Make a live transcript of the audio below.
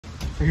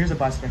So here's a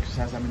bicep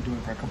exercise I've been doing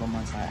for a couple of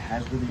months that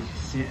has really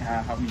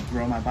helped me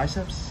grow my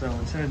biceps. So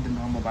instead of the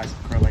normal bicep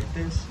curl like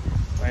this,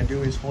 what I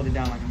do is hold it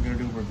down like I'm gonna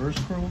do a reverse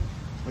curl,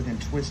 but then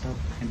twist up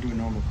and do a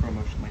normal curl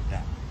motion like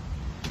that.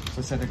 So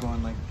instead of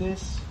going like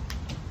this,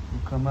 you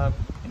come up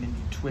and then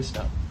you twist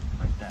up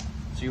like that.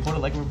 So you hold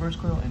it like a reverse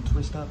curl and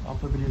twist up. I'll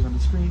put videos on the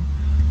screen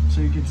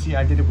so you can see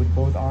I did it with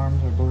both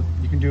arms, or both.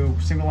 You can do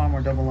single arm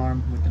or double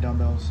arm with the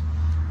dumbbells.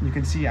 And you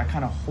can see I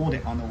kind of hold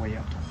it on the way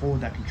up to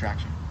hold that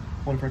contraction.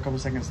 Hold it for a couple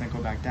seconds, then go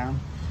back down.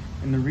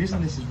 And the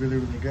reason this is really,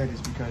 really good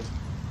is because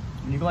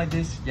when you go like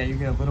this, yeah, you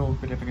get a little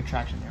bit of a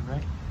contraction there,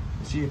 right?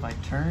 But see, if I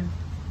turn,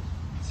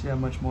 see how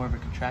much more of a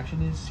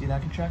contraction is? See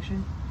that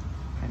contraction?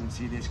 And then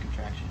see this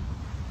contraction.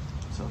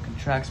 So it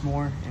contracts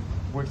more,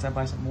 it works that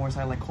bicep more. So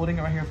I like holding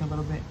it right here for a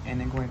little bit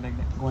and then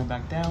going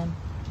back down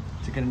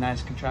to get a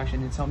nice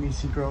contraction. It's helped me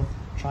see growth.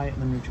 Try it and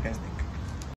let me know what you guys think.